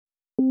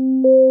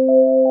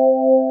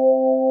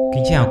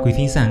Kính chào quý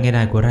thính giả nghe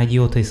đài của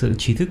Radio Thời sự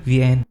Trí thức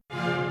VN.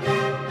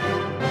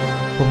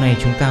 Hôm nay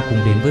chúng ta cùng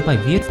đến với bài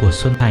viết của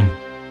Xuân Thành.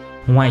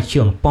 Ngoại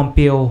trưởng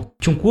Pompeo,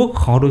 Trung Quốc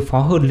khó đối phó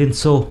hơn Liên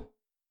Xô.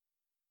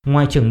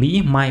 Ngoại trưởng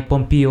Mỹ Mike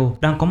Pompeo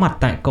đang có mặt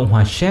tại Cộng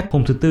hòa Séc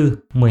hôm thứ Tư,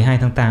 12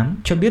 tháng 8,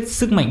 cho biết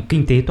sức mạnh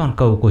kinh tế toàn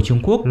cầu của Trung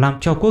Quốc làm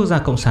cho quốc gia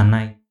cộng sản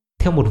này,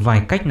 theo một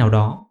vài cách nào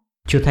đó,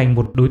 trở thành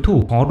một đối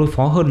thủ khó đối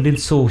phó hơn Liên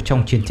Xô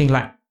trong chiến tranh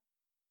lạnh.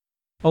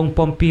 Ông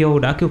Pompeo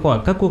đã kêu gọi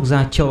các quốc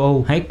gia châu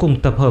Âu hãy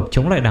cùng tập hợp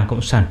chống lại Đảng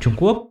Cộng sản Trung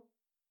Quốc.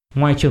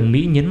 Ngoại trưởng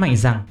Mỹ nhấn mạnh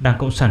rằng Đảng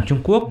Cộng sản Trung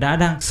Quốc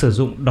đang sử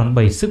dụng đòn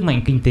bẩy sức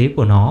mạnh kinh tế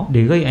của nó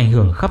để gây ảnh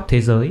hưởng khắp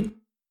thế giới.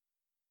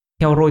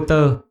 Theo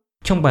Reuters,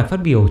 trong bài phát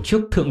biểu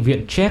trước Thượng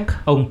viện Czech,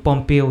 ông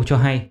Pompeo cho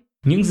hay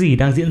những gì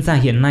đang diễn ra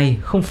hiện nay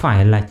không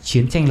phải là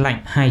chiến tranh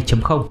lạnh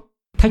 2.0.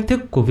 Thách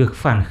thức của việc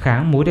phản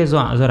kháng mối đe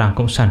dọa do Đảng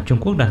Cộng sản Trung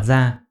Quốc đặt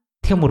ra,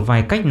 theo một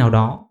vài cách nào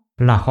đó,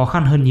 là khó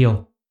khăn hơn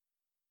nhiều.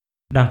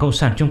 Đảng Cộng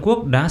sản Trung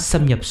Quốc đã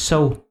xâm nhập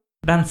sâu,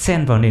 đan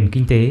xen vào nền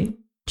kinh tế,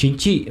 chính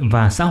trị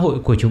và xã hội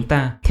của chúng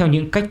ta theo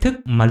những cách thức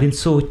mà Liên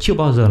Xô chưa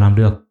bao giờ làm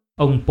được,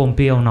 ông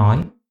Pompeo nói.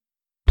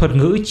 Thuật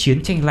ngữ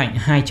chiến tranh lạnh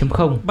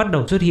 2.0 bắt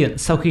đầu xuất hiện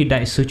sau khi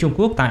đại sứ Trung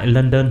Quốc tại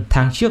London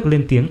tháng trước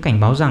lên tiếng cảnh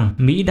báo rằng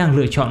Mỹ đang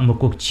lựa chọn một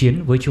cuộc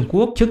chiến với Trung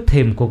Quốc trước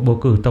thềm cuộc bầu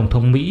cử Tổng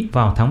thống Mỹ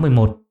vào tháng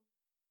 11.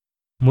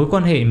 Mối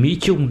quan hệ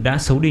Mỹ-Trung đã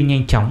xấu đi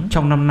nhanh chóng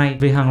trong năm nay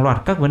về hàng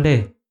loạt các vấn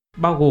đề,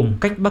 bao gồm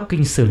cách Bắc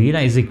Kinh xử lý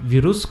đại dịch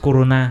virus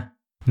corona,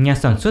 nhà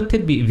sản xuất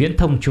thiết bị viễn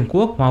thông Trung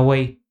Quốc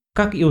Huawei,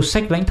 các yêu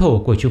sách lãnh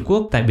thổ của Trung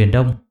Quốc tại Biển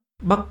Đông,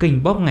 Bắc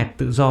Kinh bóp nghẹt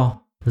tự do,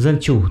 dân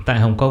chủ tại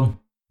Hồng Kông,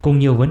 cùng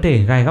nhiều vấn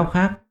đề gai góc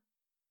khác.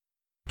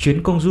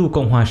 Chuyến công du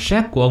Cộng hòa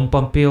Séc của ông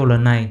Pompeo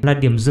lần này là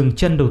điểm dừng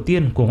chân đầu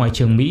tiên của Ngoại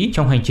trưởng Mỹ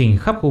trong hành trình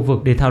khắp khu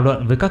vực để thảo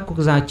luận với các quốc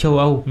gia châu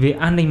Âu về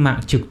an ninh mạng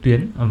trực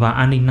tuyến và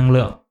an ninh năng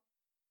lượng.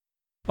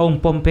 Ông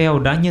Pompeo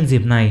đã nhân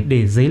dịp này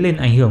để dấy lên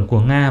ảnh hưởng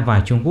của Nga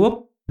và Trung Quốc,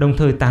 đồng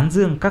thời tán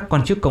dương các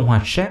quan chức Cộng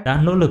hòa Séc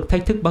đã nỗ lực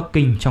thách thức Bắc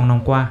Kinh trong năm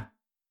qua.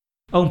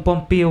 Ông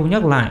Pompeo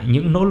nhắc lại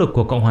những nỗ lực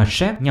của Cộng hòa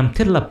Séc nhằm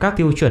thiết lập các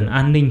tiêu chuẩn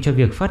an ninh cho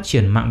việc phát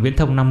triển mạng viễn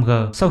thông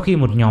 5G sau khi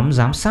một nhóm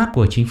giám sát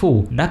của chính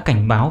phủ đã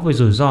cảnh báo về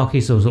rủi ro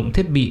khi sử dụng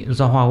thiết bị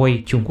do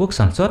Huawei Trung Quốc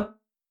sản xuất.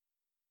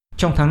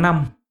 Trong tháng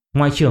 5,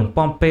 Ngoại trưởng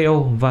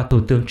Pompeo và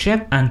Thủ tướng Czech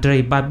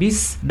Andrej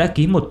Babiš đã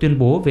ký một tuyên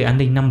bố về an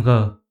ninh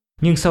 5G,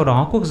 nhưng sau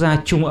đó quốc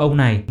gia Trung Âu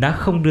này đã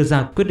không đưa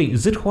ra quyết định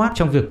dứt khoát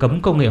trong việc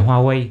cấm công nghệ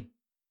Huawei.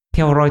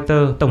 Theo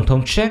Reuters, Tổng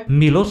thống Czech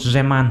Miloš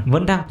Zeman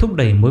vẫn đang thúc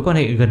đẩy mối quan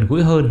hệ gần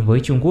gũi hơn với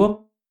Trung Quốc.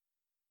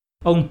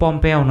 Ông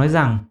Pompeo nói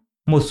rằng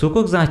một số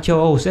quốc gia châu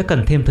Âu sẽ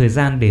cần thêm thời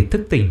gian để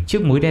thức tỉnh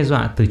trước mối đe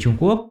dọa từ Trung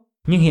Quốc,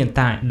 nhưng hiện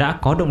tại đã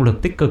có động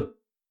lực tích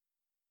cực.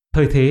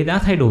 Thời thế đã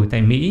thay đổi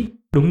tại Mỹ,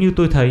 đúng như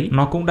tôi thấy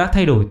nó cũng đã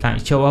thay đổi tại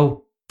châu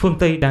Âu. Phương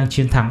Tây đang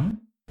chiến thắng.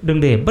 Đừng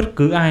để bất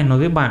cứ ai nói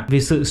với bạn về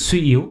sự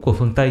suy yếu của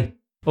phương Tây,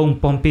 ông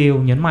Pompeo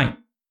nhấn mạnh.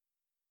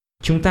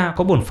 Chúng ta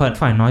có bổn phận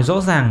phải nói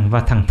rõ ràng và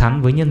thẳng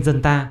thắn với nhân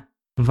dân ta,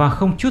 và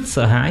không chút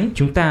sợ hãi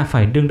chúng ta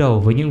phải đương đầu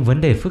với những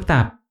vấn đề phức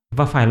tạp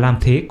và phải làm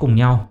thế cùng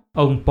nhau,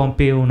 ông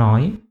Pompeo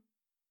nói.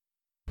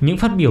 Những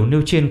phát biểu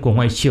nêu trên của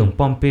Ngoại trưởng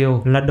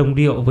Pompeo là đồng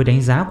điệu với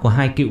đánh giá của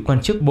hai cựu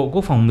quan chức Bộ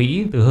Quốc phòng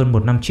Mỹ từ hơn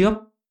một năm trước.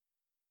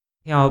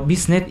 Theo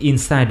Business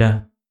Insider,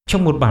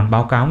 trong một bản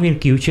báo cáo nghiên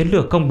cứu chiến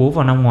lược công bố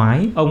vào năm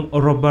ngoái, ông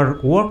Robert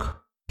Work,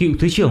 cựu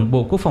Thứ trưởng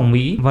Bộ Quốc phòng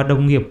Mỹ và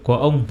đồng nghiệp của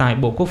ông tại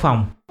Bộ Quốc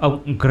phòng,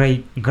 ông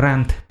Gray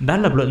Grant đã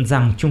lập luận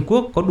rằng Trung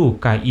Quốc có đủ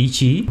cả ý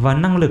chí và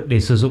năng lực để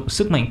sử dụng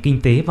sức mạnh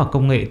kinh tế và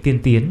công nghệ tiên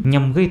tiến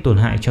nhằm gây tổn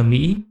hại cho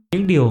Mỹ,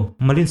 những điều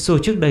mà Liên Xô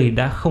trước đây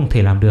đã không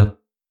thể làm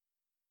được.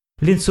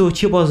 Liên Xô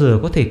chưa bao giờ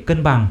có thể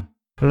cân bằng,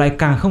 lại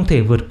càng không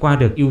thể vượt qua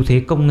được ưu thế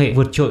công nghệ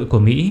vượt trội của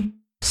Mỹ.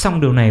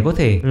 Song điều này có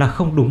thể là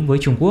không đúng với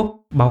Trung Quốc,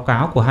 báo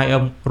cáo của hai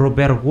ông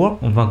Robert Work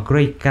và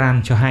Gray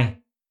Grant cho hay.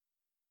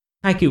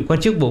 Hai cựu quan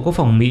chức Bộ Quốc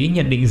phòng Mỹ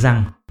nhận định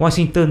rằng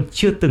Washington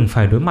chưa từng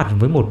phải đối mặt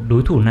với một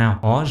đối thủ nào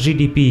có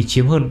GDP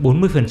chiếm hơn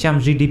 40%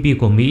 GDP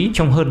của Mỹ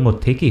trong hơn một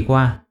thế kỷ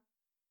qua.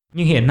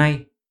 Nhưng hiện nay,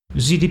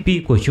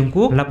 GDP của Trung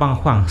Quốc là bằng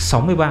khoảng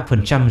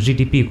 63%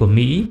 GDP của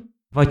Mỹ,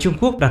 và Trung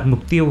Quốc đặt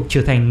mục tiêu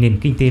trở thành nền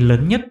kinh tế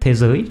lớn nhất thế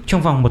giới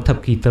trong vòng một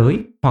thập kỷ tới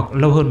hoặc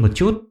lâu hơn một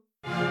chút.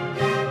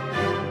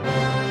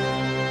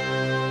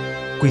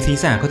 Quý thính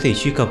giả có thể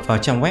truy cập vào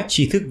trang web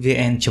tri thức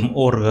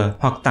vn.org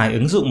hoặc tải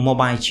ứng dụng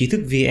mobile Trí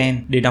thức VN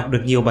để đọc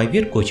được nhiều bài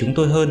viết của chúng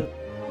tôi hơn.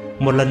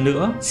 Một lần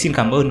nữa, xin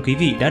cảm ơn quý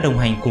vị đã đồng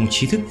hành cùng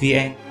Trí thức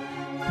VN.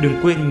 Đừng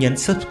quên nhấn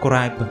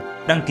subscribe,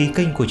 đăng ký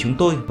kênh của chúng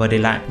tôi và để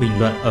lại bình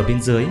luận ở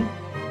bên dưới.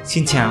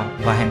 Xin chào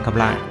và hẹn gặp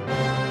lại!